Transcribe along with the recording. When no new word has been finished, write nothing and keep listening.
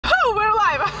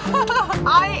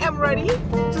I am ready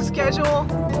to schedule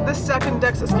the second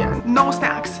DEXA scan. No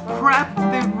snacks. Prep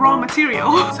the raw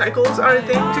material. Cycles are a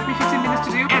thing. Took me 15 minutes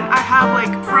to do, and I have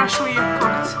like freshly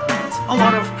cooked meat. A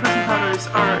lot of protein powders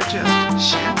are just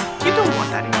shit. You don't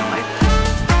want that in your life.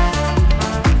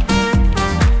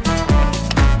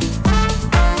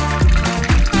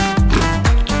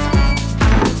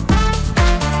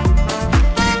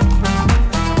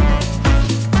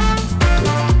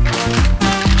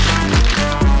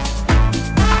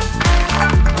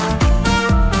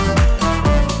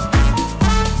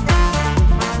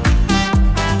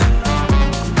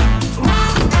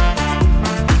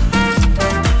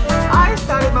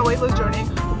 Journey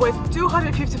with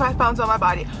 255 pounds on my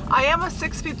body. I am a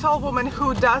 6 feet tall woman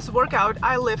who does work out.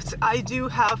 I lift. I do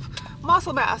have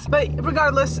muscle mass, but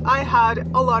regardless, I had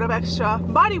a lot of extra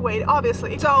body weight,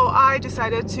 obviously. So I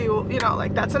decided to, you know,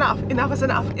 like, that's enough. Enough is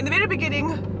enough. In the very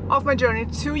beginning of my journey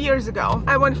 2 years ago,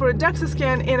 I went for a DEXA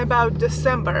scan in about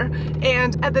December,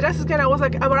 and at the DEXA scan I was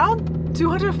like around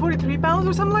 243 pounds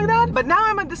or something like that. But now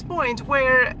I'm at this point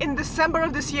where in December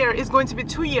of this year is going to be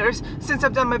 2 years since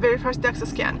I've done my very first DEXA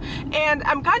scan, and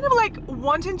I'm kind of like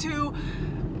wanting to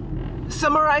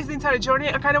summarize the entire journey.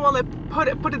 I kind of want to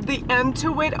put at the end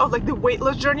to it of like the weight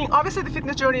loss journey. Obviously the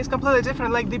fitness journey is completely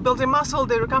different, like the building muscle,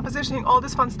 the recompositioning, all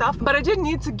this fun stuff, but I did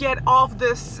need to get off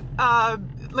this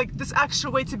like this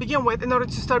extra weight to begin with in order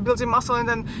to start building muscle and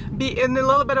then be in a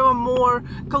little bit of a more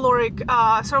caloric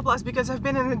surplus, because I've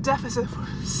been in a deficit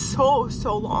for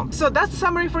so long. So that's the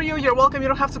summary for you. You're welcome. You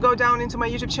don't have to go down into my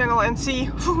YouTube channel and see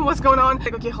what's going on.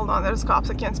 Like, okay, hold on, there's cops.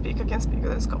 I can't speak.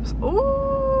 There's cops.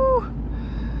 Ooh,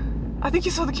 I think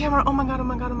you saw the camera. Oh my god, oh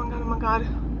my god, oh my god, oh my god.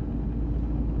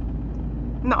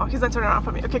 No, he's not turning around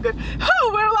for me. Okay, good.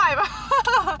 Oh, we're alive.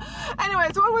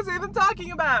 Anyways, what was I even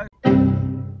talking about?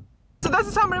 So that's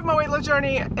the summary of my weight loss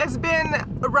journey. It's been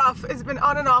rough, it's been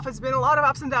on and off, it's been a lot of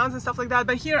ups and downs and stuff like that,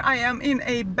 but here I am in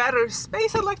a better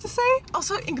space, I'd like to say.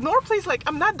 Also, ignore please, like,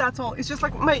 I'm not that tall, it's just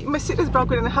like my seat is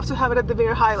broken and I have to have it at the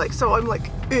very high, like, so I'm like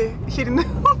hitting the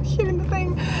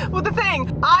thing with the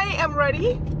thing. I am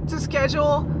ready to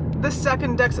schedule the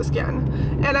second DEXA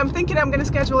scan, and I'm thinking I'm gonna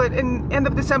schedule it in end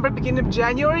of December, beginning of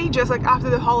January, just like after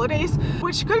the holidays,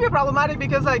 which could be problematic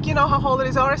because, like, you know how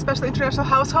holidays are, especially international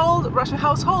household, Russian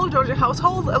household, Georgian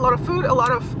household, a lot of food, a lot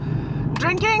of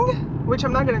drinking, which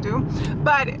I'm not gonna do,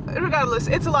 but regardless,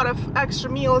 it's a lot of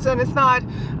extra meals and it's not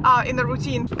in the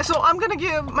routine. So I'm gonna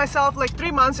give myself like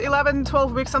 3 months, 11,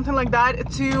 12 weeks, something like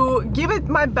that, to give it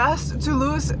my best to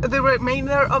lose the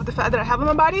remainder of the fat that I have in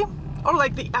my body, or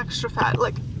like the extra fat.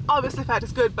 Like, obviously fat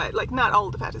is good, but like not all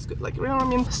the fat is good, like, you know what I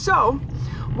mean? So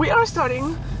we are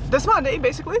starting this Monday,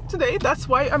 basically today. That's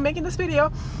why I'm making this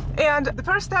video, and the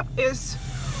first step is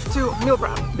to meal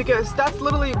prep, because that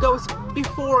literally goes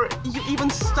before you even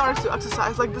start to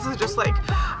exercise. Like, this is just like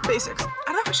basics.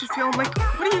 I don't know if I should film, like,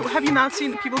 what do you, have you not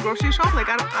seen people grocery shop? Like,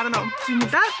 I don't know, do you need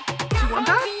that? Do you want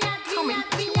that? Tell me,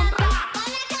 do you want that?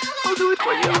 I'll do it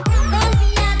for you.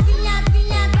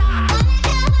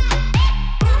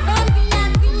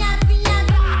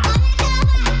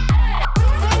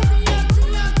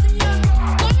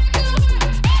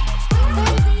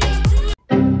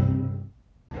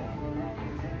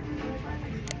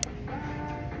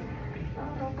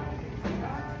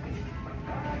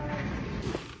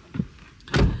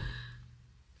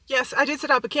 Yes, I did set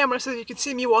up a camera so you could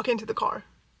see me walk into the car.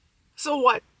 So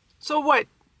what? So what?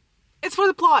 It's for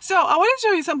the plot. So I want to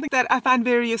show you something that I find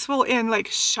very useful in like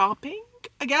shopping,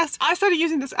 I guess. I started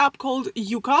using this app called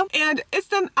Yuka, and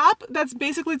it's an app that's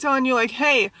basically telling you like,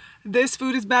 hey, this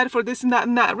food is bad for this and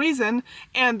that reason,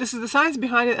 and this is the science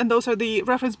behind it, and those are the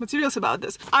reference materials about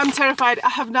this. I'm terrified. I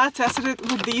have not tested it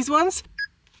with these ones.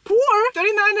 Poor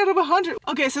 39 out of 100.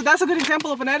 Okay, so that's a good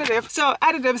example of an additive. So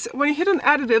additives, when you hit on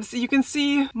additives, you can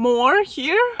see more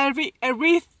here. Every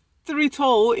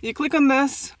erythritol, you click on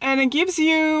this and it gives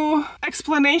you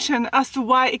explanation as to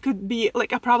why it could be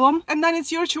like a problem, and then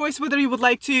it's your choice whether you would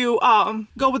like to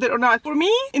go with it or not. For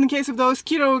me, in the case of those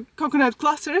keto coconut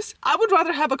clusters, I would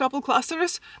rather have a couple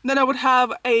clusters than I would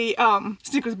have a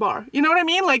Snickers bar. You know what I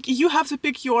mean? Like, you have to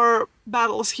pick your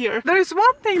battles here. There is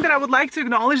one thing that I would like to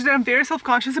acknowledge that I'm very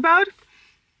self-conscious about.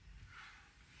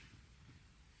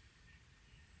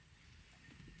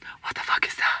 What the fuck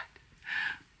is that?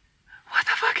 What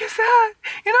the fuck is that?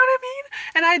 You know what I mean?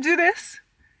 And I do this,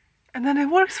 and then it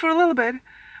works for a little bit,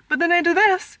 but then I do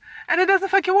this, and it doesn't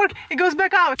fucking work. It goes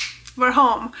back out. We're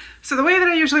home. So the way that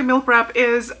I usually meal prep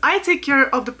is I take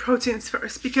care of the proteins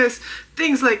first, because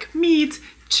things like meat,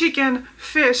 chicken,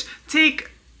 fish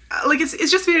take like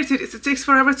it's just very tedious. It takes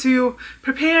forever to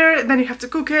prepare, then you have to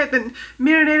cook it, then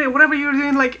marinate it, whatever you're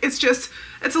doing. Like it's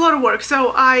a lot of work.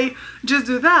 So I just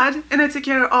do that and I take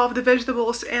care of the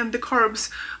vegetables and the carbs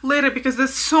later because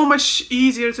that's so much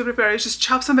easier to prepare. You just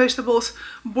chop some vegetables,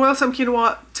 boil some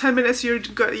quinoa, 10 minutes, you're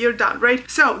good, you're done, right?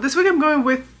 So this week I'm going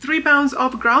with 3 pounds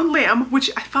of ground lamb,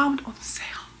 which I found on sale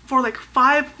for like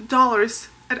 $5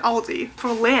 at Aldi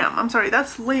for lamb. I'm sorry,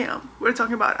 that's lamb we're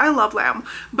talking about. I love lamb,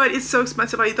 but it's so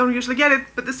expensive. I don't usually get it,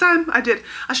 but this time I did.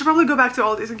 I should probably go back to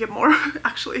Aldi's and get more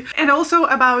actually. And also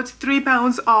about 3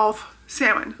 pounds of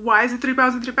salmon. Why is it 3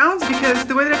 pounds and 3 pounds? Because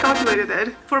the way that I calculated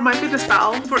it for my fitness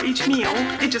pal for each meal,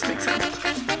 it just makes sense.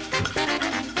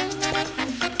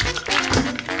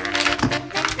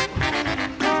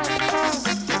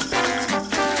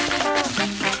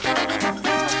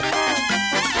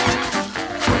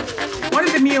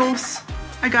 Meals,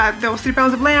 I got those 3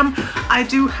 pounds of lamb. I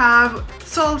do have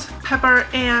salt, pepper,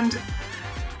 and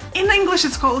in English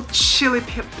it's called chili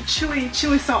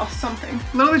sauce something.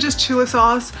 Literally just chili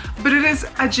sauce, but it is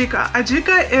ajika.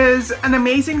 Ajika is an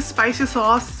amazing spicy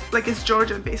sauce, like it's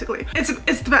Georgian basically. It's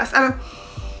the best.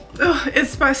 It's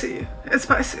spicy,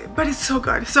 but it's so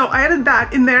good. So I added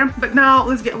that in there, but now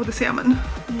let's get with the salmon.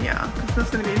 Yeah, that's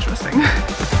gonna be interesting.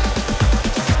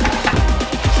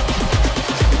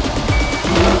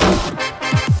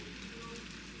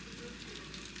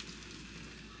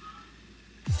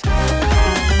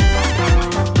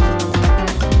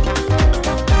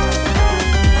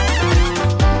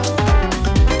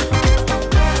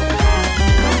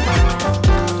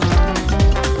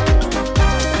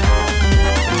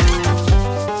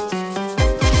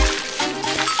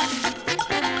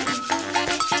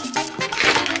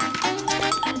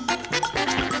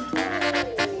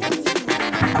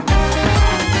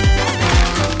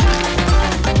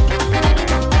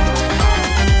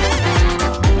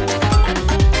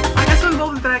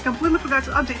 To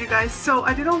update you guys, so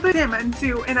I did all the salmon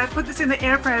too, and I put this in the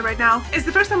air fryer right now. It's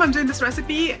the first time I'm doing this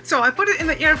recipe, so I put it in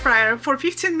the air fryer for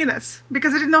 15 minutes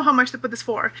because I didn't know how much to put this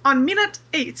for. On minute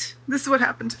 8, this is what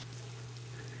happened.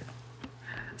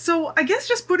 So I guess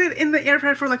just put it in the air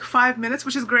fryer for like 5 minutes,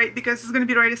 which is great because it's gonna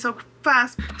be ready so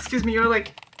fast. Excuse me, you're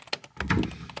like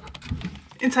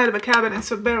inside of a cabinet,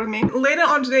 so bear with me. Later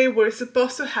on today, we're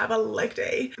supposed to have a leg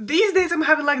day. These days I'm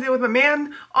having a leg day with my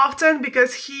man often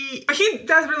because he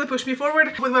does really push me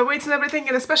forward with my weights and everything,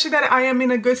 and especially that I am in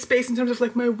a good space in terms of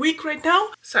like my week right now.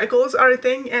 Cycles are a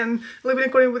thing and living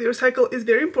according with your cycle is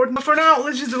very important. But for now,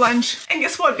 let's just do lunch. And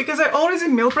guess what? Because I already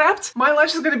meal prepped, my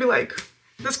lunch is gonna be like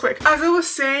this quick. As I was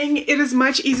saying, it is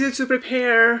much easier to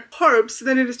prepare carbs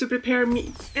than it is to prepare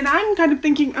meat. And I'm kind of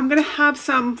thinking I'm gonna have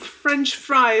some French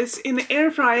fries in the air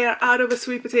fryer out of a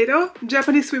sweet potato.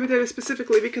 Japanese sweet potato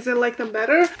specifically because I like them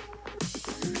better.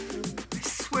 I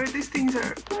swear these things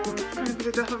are gonna be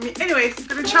the death of me. Anyways, I'm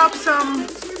gonna chop some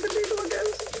sweet potato again.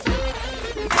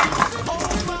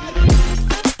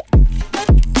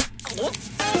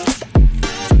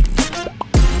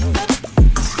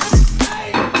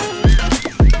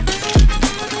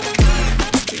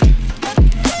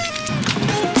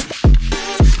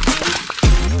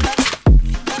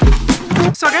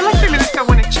 So I got like 3 minutes I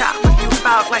want to chat with you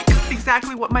about like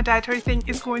exactly what my dietary thing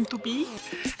is going to be.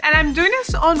 And I'm doing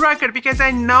this on record because I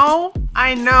know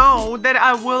that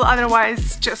I will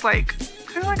otherwise just like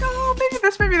kind of like, oh, maybe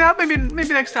this, maybe that,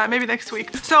 maybe next time, maybe next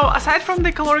week. So aside from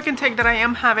the caloric intake that I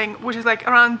am having, which is like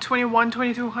around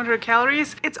 2200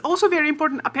 calories, it's also very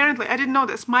important, apparently, I didn't know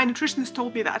this, my nutritionist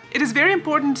told me that. It is very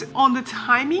important on the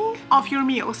timing of your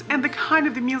meals and the kind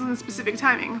of the meals in a specific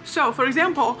timing. So for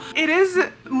example, it is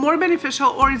more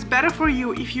beneficial or it's better for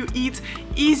you if you eat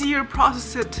easier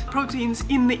processed proteins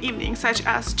in the evening, such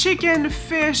as chicken,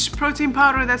 fish, protein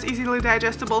powder that's easily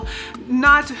digestible,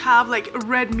 not to have like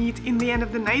red meat in the end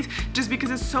of the night just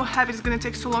because it's so heavy, it's gonna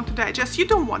take so long to digest. You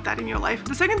don't want that in your life.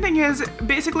 The second thing is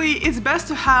basically it's best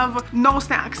to have no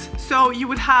snacks. So you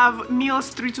would have meals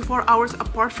 3 to 4 hours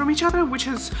apart from each other, which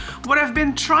is what I've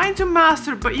been trying to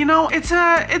master, but you know, it's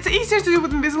easier to do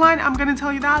with Invisalign, I'm gonna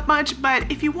tell you that much,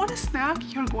 but if you want to snack,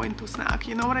 you're going to snack,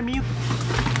 you know what I mean?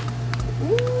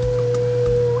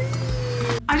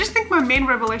 I just think my main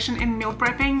revelation in meal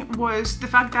prepping was the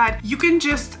fact that you can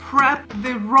just prep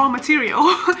the raw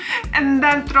material and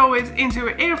then throw it into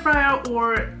an air fryer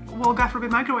or, well, God forbid,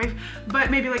 microwave,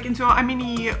 but maybe like into a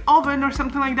mini oven or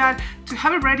something like that to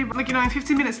have it ready, like, you know, in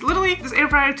 15 minutes. Literally, this air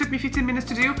fryer took me 15 minutes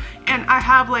to do, and I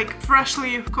have like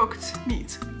freshly cooked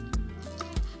meat.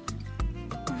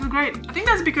 Great. I think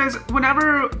that's because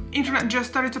whenever internet just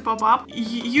started to pop up,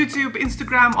 YouTube,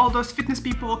 Instagram, all those fitness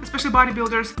people, especially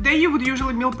bodybuilders, they would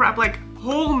usually meal prep like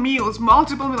whole meals,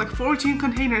 multiple meals, like 14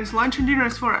 containers, lunch and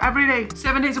dinners for every day,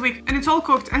 7 days a week, and it's all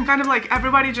cooked, and kind of like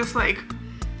everybody just like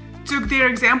took their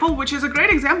example, which is a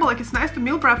great example. Like, it's nice to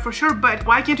meal prep for sure, but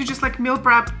why can't you just like meal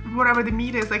prep whatever the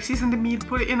meat is, like season the meat,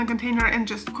 put it in a container and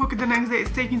just cook it the next day? It's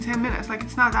taking 10 minutes. Like,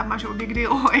 it's not that much of a big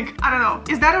deal. Like, I don't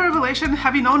know, is that a revelation?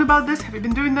 Have you known about this? Have you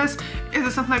been doing this? Is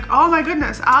it something like, oh my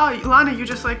goodness, Lana, you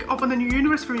just like opened a new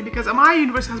universe for me? Because my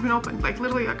universe has been opened like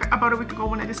literally like about a week ago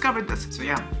when I discovered this. So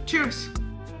yeah, cheers.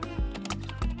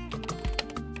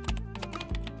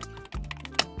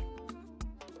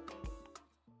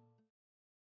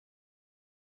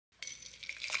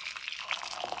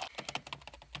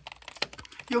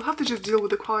 You'll have to just deal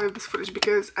with the quality of this footage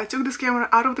because I took this camera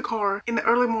out of the car in the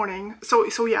early morning. So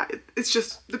yeah, it's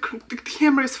just, the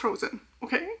camera is frozen,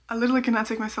 okay? I literally cannot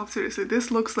take myself seriously. This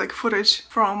looks like footage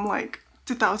from like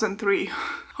 2003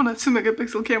 on a 2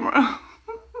 megapixel camera.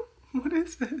 What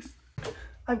is this?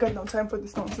 I've got no time for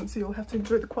this nonsense, so you'll have to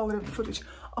enjoy the quality of the footage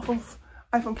off of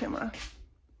iPhone camera.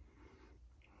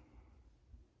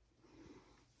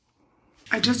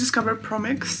 I just discovered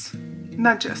Promix.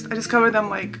 I discovered them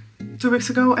like 2 weeks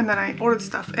ago, and then I ordered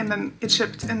stuff and then it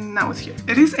shipped and now it's here.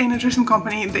 It is a nutrition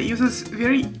company that uses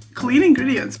very clean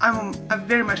ingredients. I'm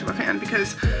very much of a fan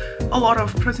because a lot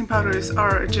of protein powders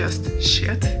are just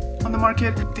shit on the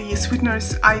market. The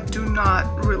sweeteners I do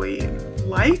not really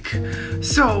like.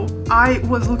 So I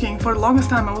was looking for the longest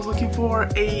time, I was looking for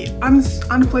a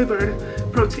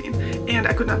unflavored protein, and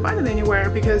I could not find it anywhere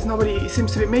because nobody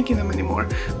seems to be making them anymore.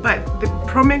 But the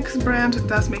Promix brand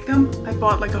does make them. I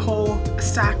bought like a whole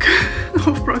sack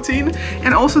of protein,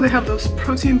 and also they have those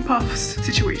protein puffs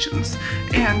situations,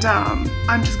 and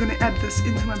I'm just gonna add this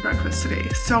into my breakfast today.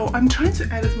 So I'm trying to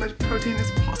add as much protein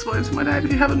as possible into my diet,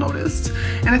 if you haven't noticed,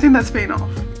 and I think that's paying off.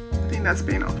 That's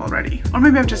paying off already. Or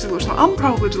maybe I'm just delusional. I'm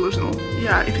probably delusional.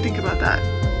 Yeah, if you think about that.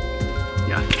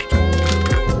 Yeah.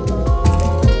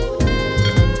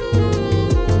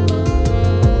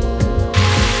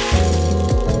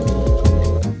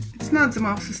 It's not the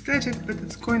most aesthetic, but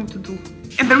it's going to do.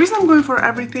 And the reason I'm going for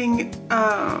everything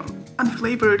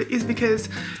unflavored is because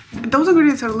those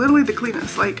ingredients are literally the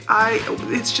cleanest. Like,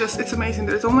 it's amazing.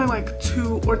 There's only like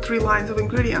 2 or 3 lines of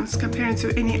ingredients compared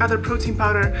to any other protein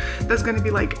powder that's going to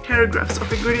be like paragraphs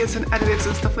of ingredients and additives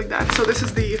and stuff like that. So this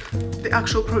is the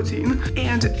actual protein,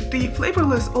 and the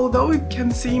flavorless, although it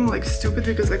can seem like stupid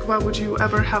because like why would you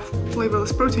ever have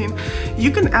flavorless protein,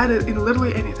 you can add it in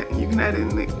literally anything. You can add it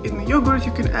in the yogurt,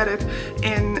 you can add it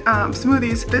in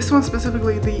smoothies. This one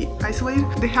specifically, the isolate,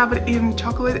 they have it in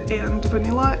chocolate and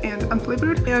vanilla and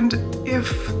unflavored, and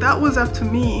if that was up to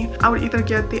me, I would either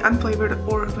get the unflavored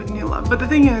or vanilla. But the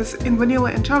thing is, in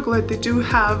vanilla and chocolate, they do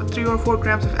have 3 or 4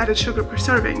 grams of added sugar per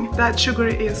serving. That sugar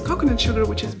is coconut sugar,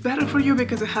 which is better for you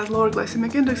because it has lower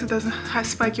glycemic index. It doesn't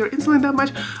spike your insulin that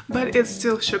much, but it's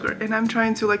still sugar, and I'm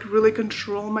trying to like really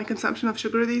control my consumption of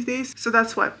sugar these days, so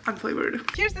that's why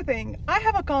unflavored. Here's the thing, I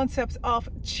have a concept of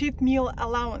cheat meal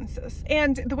allowances,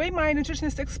 and the way my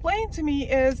nutritionist explained to me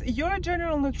is your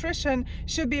general nutrition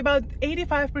should be about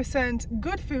 85%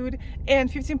 good food and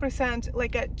 15%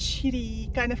 like a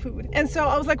cheaty kind of food. And so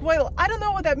I was like, well, I don't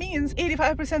know what that means,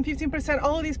 85%, 15%,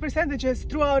 all of these percentages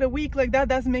throughout a week, like that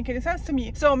doesn't make any sense to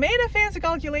me. So I made a fancy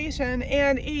calculation,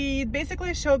 and it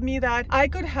basically showed me that I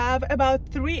could have about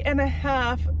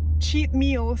 3.5 cheat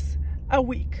meals a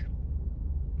week.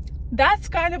 That's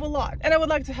kind of a lot, and I would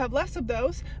like to have less of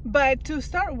those, but to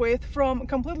start with, from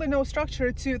completely no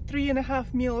structure to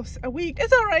 3.5 meals a week is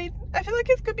all right. I feel like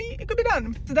it could be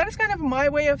done. So that is kind of my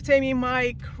way of taming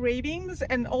my cravings,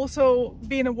 and also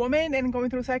being a woman and going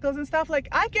through cycles and stuff. Like,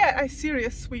 I get a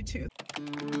serious sweet tooth.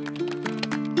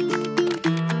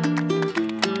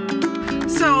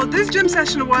 So this gym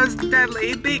session was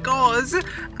deadly because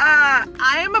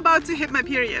I am about to hit my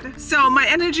period. So my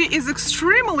energy is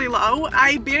extremely low.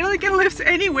 I barely can lift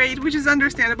any weight, which is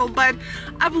understandable, but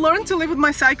I've learned to live with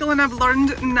my cycle, and I've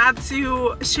learned not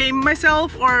to shame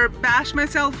myself or bash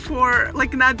myself for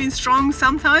like not being strong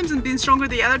sometimes and being stronger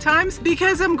the other times,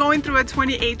 because I'm going through a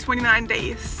 28-29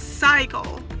 day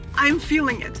cycle. I'm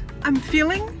feeling it. I'm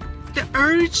feeling the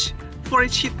urge for a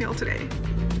cheat meal today.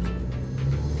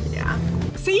 Yeah.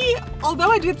 See, although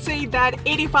I did say that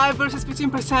 85 versus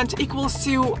 15% equals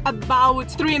to about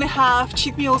 3.5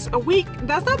 cheat meals a week,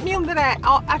 does not mean that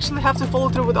I actually have to follow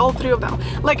through with all 3 of them.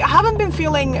 Like, I haven't been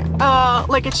feeling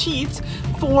like a cheat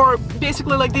for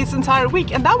basically like this entire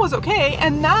week, and that was okay.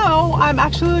 And now I'm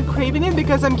actually craving it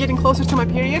because I'm getting closer to my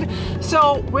period.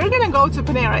 So we're gonna go to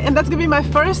Panera, and that's gonna be my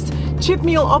first cheat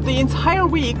meal of the entire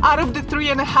week out of the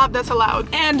 3.5 that's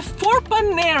allowed. And for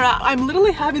Panera, I'm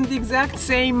literally having the exact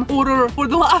same order for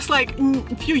the last like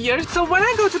few years. So when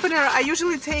I go to Panera, I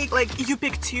usually take like you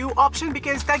pick two option,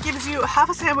 because that gives you half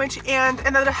a sandwich and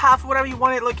another half whatever you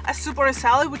want it, like a soup or a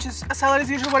salad, which is a salad is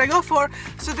usually what I go for.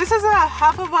 So this is a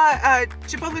half of a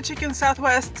Chipotle chicken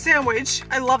Southwest sandwich.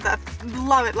 I love that,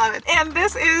 love it, love it. And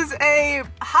this is a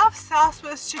half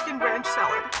Southwest chicken ranch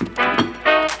salad.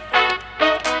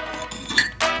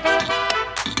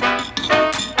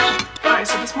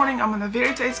 So this morning I'm on a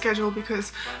very tight schedule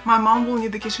because my mom will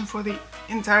need the kitchen for the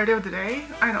entirety of the day.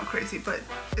 I know, crazy, but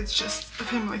it's just a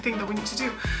family thing that we need to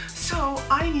do. So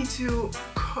I need to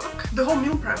cook the whole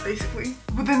meal prep basically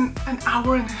within an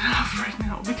hour and a half right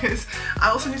now, because I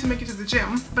also need to make it to the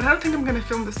gym. But I don't think I'm gonna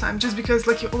film this time, just because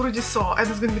like you already saw, and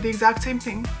it's gonna be the exact same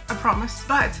thing, I promise.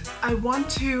 But I want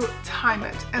to time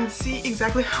it and see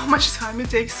exactly how much time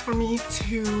it takes for me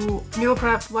to meal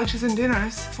prep lunches and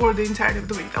dinners for the entirety of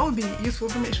the week. That would be useful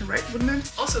information, right? Wouldn't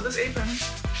it? Also, this apron,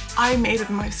 I made it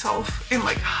myself in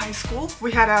like high school.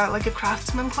 We had a like a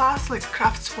craftsman class, like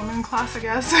craftswoman class, I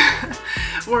guess,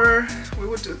 where we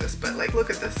would do this. But like, look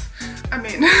at this. I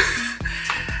mean,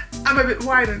 I'm a bit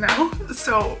wider now,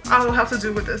 so I'll have to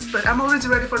do with this. But I'm already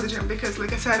ready for the gym because,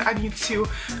 like I said, I need to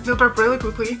meal prep really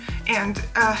quickly and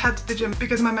head to the gym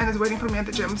because my man is waiting for me at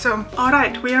the gym. So, all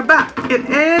right, we are back.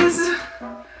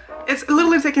 It's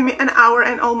literally taking me an hour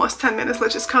and almost 10 minutes.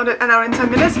 Let's just count it, an hour and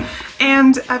 10 minutes.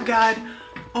 And I've got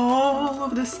all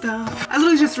of this stuff. I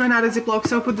literally just ran out of Ziploc,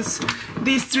 so I put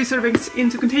these 3 servings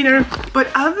into container. But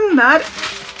other than that,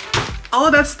 all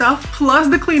of that stuff, plus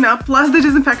the cleanup, plus the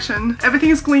disinfection, everything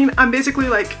is clean. I'm basically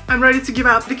like, I'm ready to give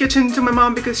out the kitchen to my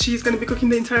mom because she's gonna be cooking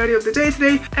the entirety of the day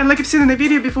today. And like you've seen in the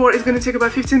video before, it's gonna take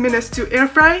about 15 minutes to air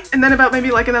fry, and then about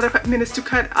maybe like another 5 minutes to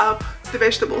cut up the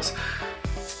vegetables.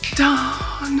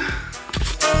 Done.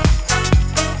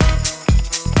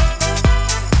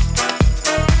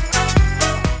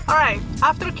 Alright,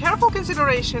 after careful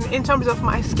consideration in terms of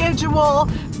my schedule,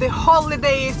 the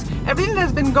holidays, everything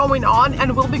that's been going on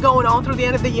and will be going on through the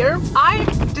end of the year, I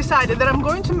decided that I'm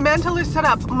going to mentally set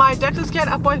up my DEXA scan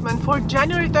appointment for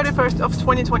January 31st of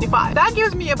 2025. That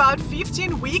gives me about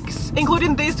 15 weeks,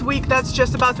 including this week that's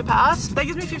just about to pass. That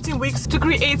gives me 15 weeks to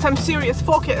create some serious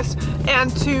focus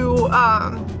and to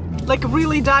like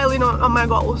really dial in on my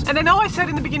goals. And I know I said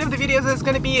in the beginning of the videos that it's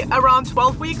going to be around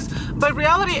 12 weeks, but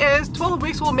reality is 12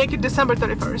 weeks will make it December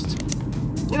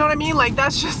 31st. You know what I mean? Like,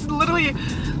 that's just literally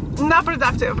not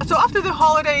productive. So after the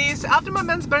holidays, after my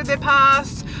man's birthday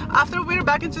passed, after we're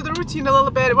back into the routine a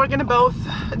little bit, we're gonna both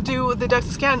do the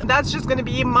DEXA scan. That's just gonna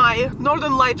be my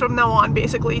northern light from now on,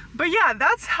 basically. But yeah,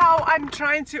 that's how I'm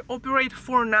trying to operate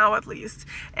for now, at least.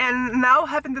 And now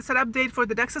having the setup date for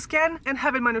the DEXA scan and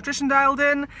having my nutrition dialed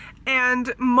in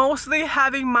and mostly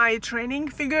having my training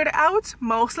figured out,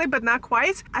 mostly, but not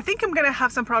quite, I think I'm gonna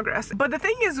have some progress. But the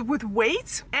thing is, with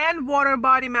weight and water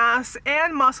body mass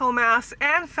and muscle mass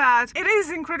and fat, it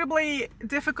is incredibly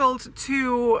difficult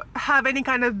to have any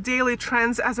kind of daily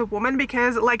trends as a woman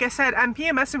because, like I said, I'm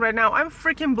PMSing right now. I'm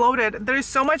freaking bloated. There is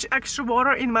so much extra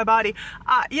water in my body.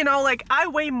 You know, like, I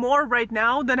weigh more right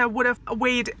now than I would have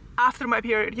weighed after my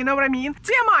period, you know what I mean?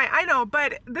 TMI, I know,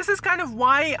 but this is kind of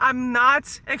why I'm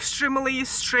not extremely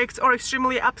strict or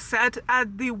extremely upset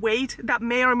at the weight that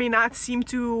may or may not seem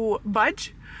to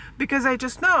budge, because I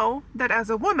just know that as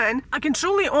a woman, I can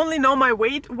truly only know my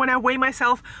weight when I weigh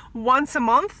myself once a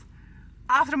month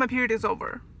after my period is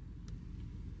over.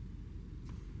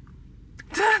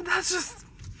 That's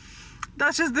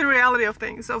just the reality of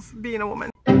things, of being a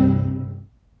woman.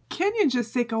 Can you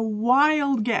just take a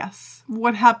wild guess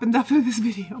what happened after this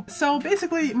video? So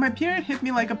basically, my period hit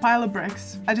me like a pile of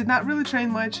bricks. I did not really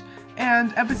train much,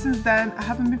 and ever since then, I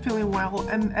haven't been feeling well,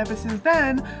 and ever since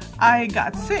then, I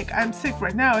got sick. I'm sick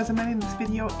right now as I'm editing this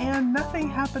video, and nothing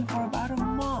happened for about a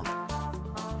month.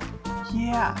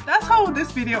 Yeah, that's how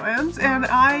this video ends, and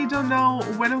I don't know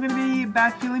when I'm gonna be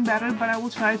back feeling better, but I will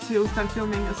try to start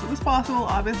filming as soon as possible,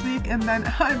 obviously, and then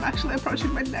I'm actually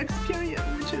approaching my next period,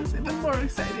 which is even more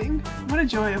exciting. What a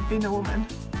joy of being a woman.